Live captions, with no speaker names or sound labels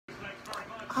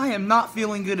I am not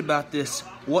feeling good about this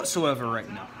whatsoever right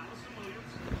now.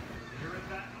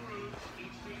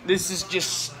 This is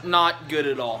just not good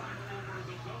at all.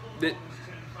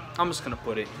 I'm just going to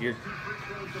put it here.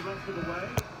 The rest of the way,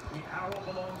 the arrow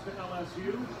belongs to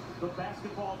LSU. The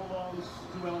basketball belongs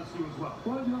to LSU as well.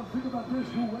 Well, you know, think about this.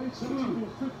 We'll wait. So it'll be a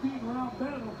 15-round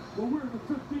battle. But we're in the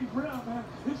 15th round, man.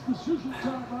 It's decision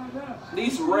time right now.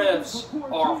 These refs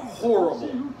are horrible.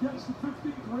 Who gets the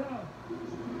 15th round?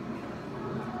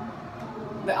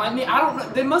 I mean, I don't know.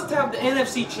 They must have the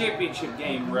NFC Championship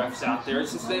game refs out there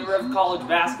since they ref college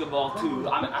basketball too.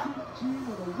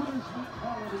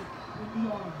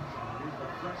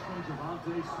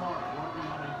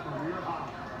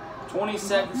 20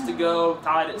 seconds to go,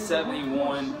 tied at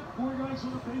 71.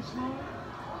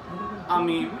 I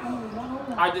mean,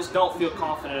 I just don't feel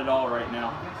confident at all right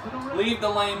now. Leave the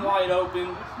lane wide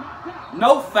open.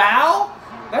 No foul?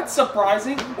 That's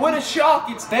surprising. What a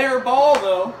shock. It's their ball,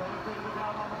 though.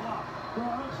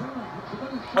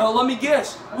 Oh, let me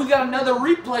guess. We got another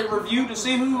replay review to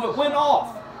see who went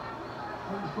off.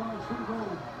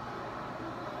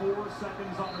 4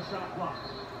 seconds on the shot clock.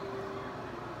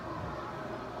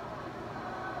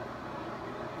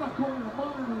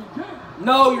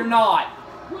 No, you're not.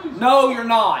 No, you're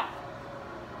not.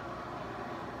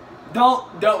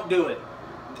 Don't do it.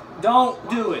 Don't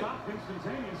do it.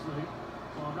 Instantaneously.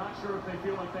 So I'm not sure if they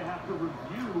feel like they have to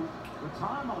review the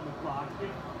time on the clock.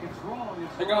 If it's wrong,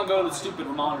 it's They're gonna go to the stupid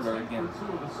monitor again.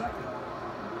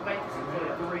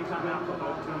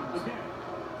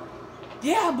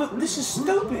 Yeah, but this is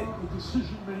stupid.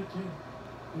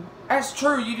 That's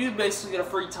true. You do basically get a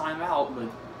free timeout, but.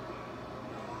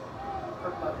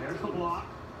 There's the block.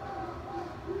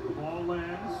 The ball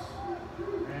lands.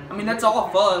 I mean, that's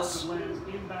off us. Lands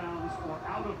inbounds or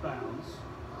out of bounds.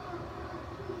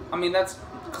 I mean, that's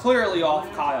clearly off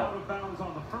Kyle Out of bounds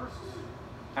on the first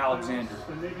Alexander.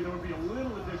 Then maybe there would be a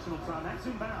little additional time. That's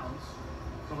inbounds.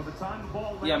 So by the time the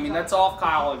ball lands, Yeah, I mean, that's off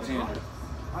Kyle Alexander.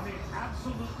 I mean,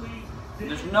 absolutely.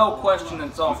 There's no question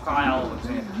it's off Kyle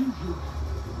Alexander.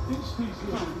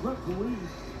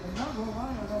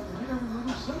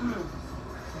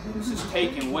 This is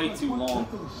taking way too long.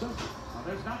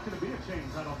 There's not going to be a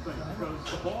change, I don't think,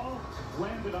 because the ball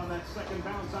landed on that second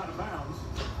bounce out of bounds,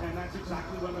 and that's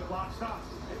exactly when the clock stops.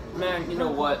 Man, you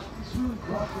know what?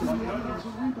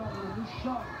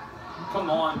 Come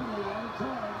on.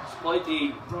 Let's play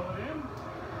deep. Throw it in.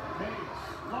 Mays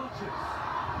launches.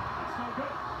 It's no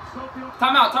good. Schofield.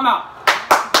 Timeout, timeout.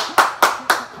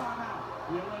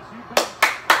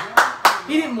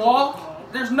 He didn't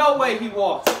walk. There's no way he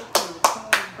walked.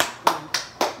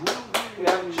 We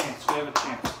have a chance. We have a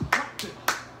chance.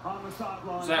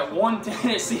 There's that one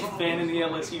Tennessee fan in the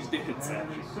LSU's defense.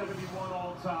 71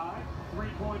 all tie.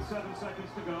 3.7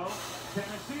 seconds to go.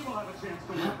 Tennessee will have a chance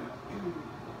to win.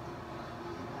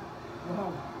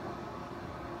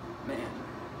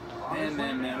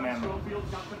 Man. Schofield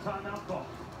got the timeout call.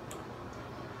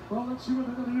 Well, let's see what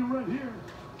they're going to do right here.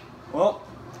 Well,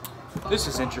 this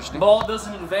is interesting. Ball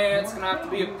doesn't advance. Gonna have to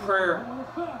be a prayer.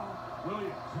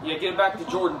 Yeah, get it back to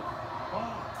Jordan.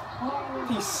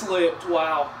 He slipped.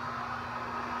 Wow.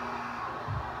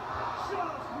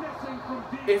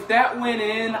 If that went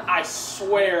in, I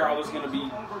swear I was gonna be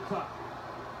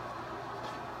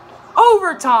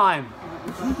overtime.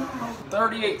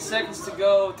 38 seconds to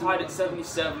go. Tied at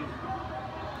 77.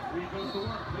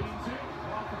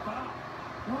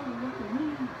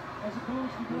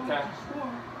 Okay.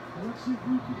 Let's see if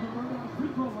we can get right on the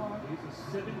free throw line. He's a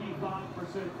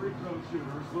 75% free throw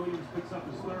shooter. Williams picks up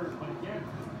his third, but again,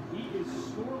 he is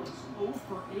scoreless, 0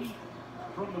 for 8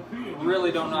 from the field.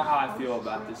 Really don't know how I feel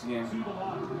about this game.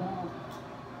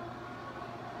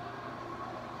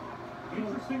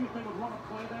 Interesting if they would want to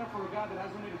play there for a guy that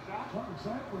hasn't made a shot.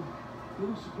 Exactly. A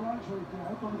little surprise right there.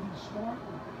 I thought it'd be smart,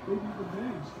 and maybe even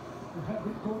names, to have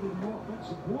him go to the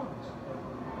offensive boards.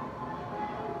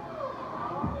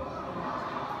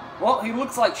 Well, he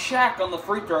looks like Shaq on the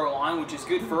free throw line, which is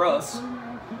good for us.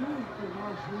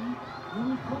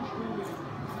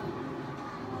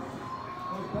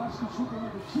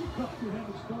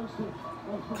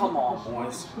 Come on,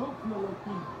 boys.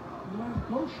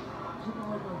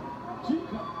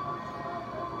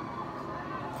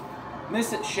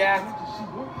 Miss it, Shaq.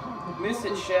 Miss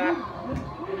it, Shaq.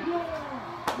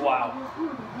 Wow.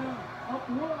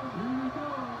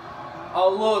 Oh,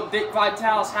 look, Dick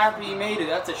Vitale's happy he made it.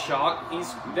 That's a shock.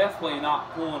 He's definitely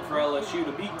not pulling for LSU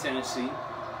to beat Tennessee.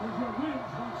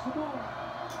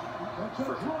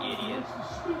 Freaking idiot.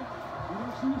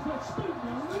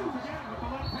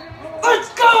 Let's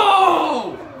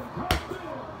go!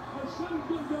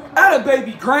 Atta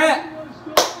baby Grant!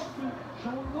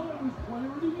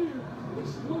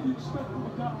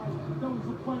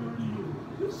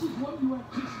 This is what you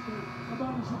anticipate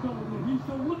about his ability. He's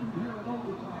the limit here at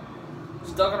overtime.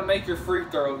 Still gonna make your free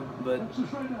throw, but That's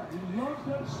just right now. He loves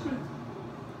that spin.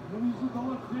 Then he's with the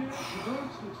left hand,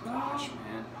 reverse, gets down. gosh,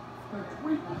 man. And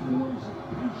 3 poise and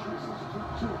patience is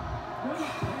took too. Never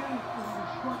panic when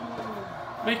you're struggling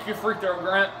alone. Make your free throw,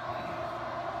 Grant.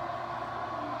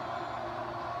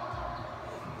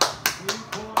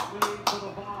 3-point lead for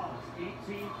the Vols.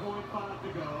 18.5 to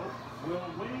go. Will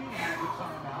Wade have the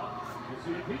timeout? We'll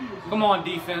see if he uses Come on,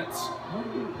 defense. How do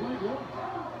you play well?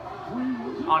 3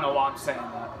 was it? I don't know why I'm saying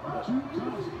that. 2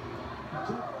 times.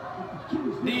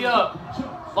 Knee up.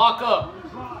 Lock up.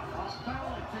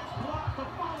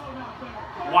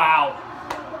 Wow.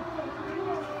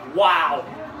 Wow.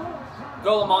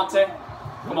 Go, Lamonte.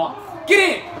 Come on. Get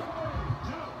in.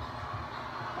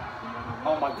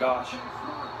 Oh, my gosh.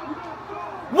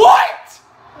 What?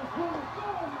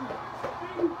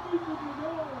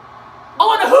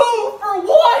 On who? For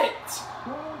what?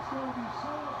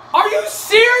 Are you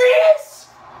serious?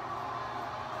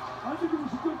 I think it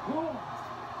was a good call.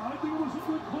 I think it was a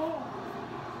good call.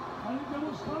 I think there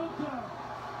was contact.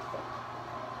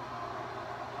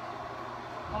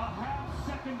 A half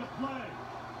second to play.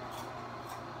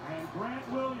 And Grant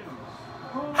Williams.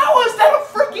 How is that a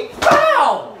freaking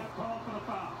foul? Call for the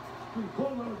foul. Good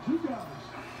call out of you guys.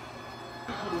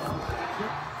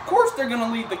 Of course they're going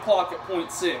to lead the clock at .6. Well,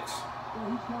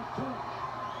 he's not touched.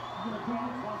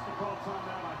 Vols wants to call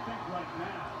timeout, I think, right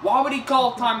now. Why would he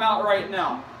call timeout right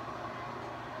now?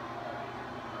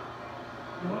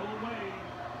 Will Wade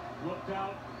looked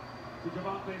out to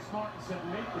Javante Smart and said,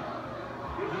 make it.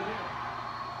 And he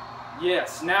did.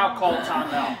 Yes, now call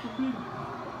timeout.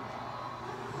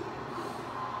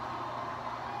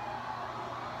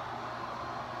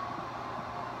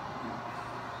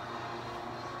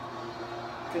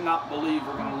 Cannot believe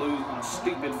we're going to lose on a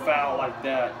stupid foul like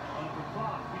that. Of the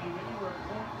clock being anywhere at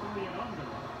 .3 and under.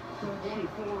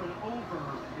 0.4 and over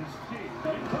is key.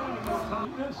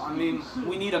 I mean,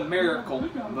 we need a miracle,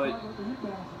 but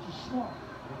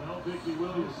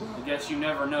I guess you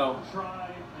never know. Try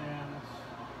and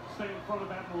stay in front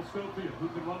of Admiral Schofield, who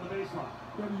can run the baseline.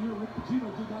 That year, Rick Pitino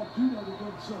did not do that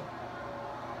against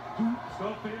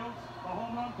Schofield, a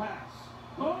home run pass.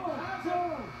 Oh,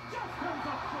 Just comes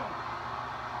up short.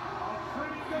 A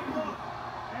pretty good look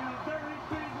and a very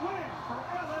big win for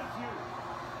LSU.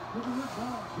 look at this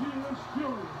now. He is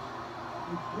furious.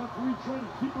 The referee trying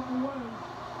to keep him away.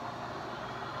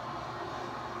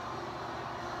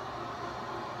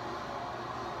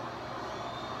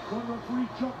 One referee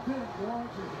jumped in,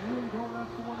 Lawrence is really going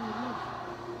after one of the left.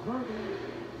 Verbally.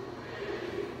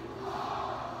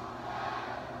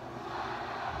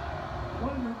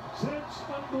 What an intense,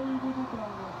 unbelievable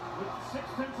battle. With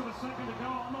 6/10 of a second to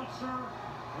go, I'm not sure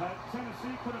that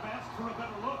Tennessee could have asked for a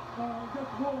better look. Got the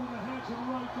ball in the hands of the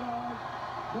right guy.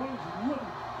 Ball's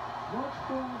living. Watch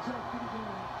Barnes after the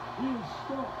game. He is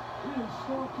stuck. He is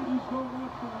stuck and he's going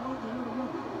after the one. They had a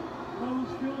ref.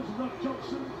 Those feelings, the ref jumps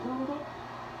in front of him.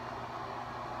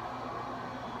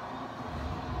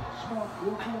 Smart,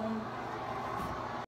 work line.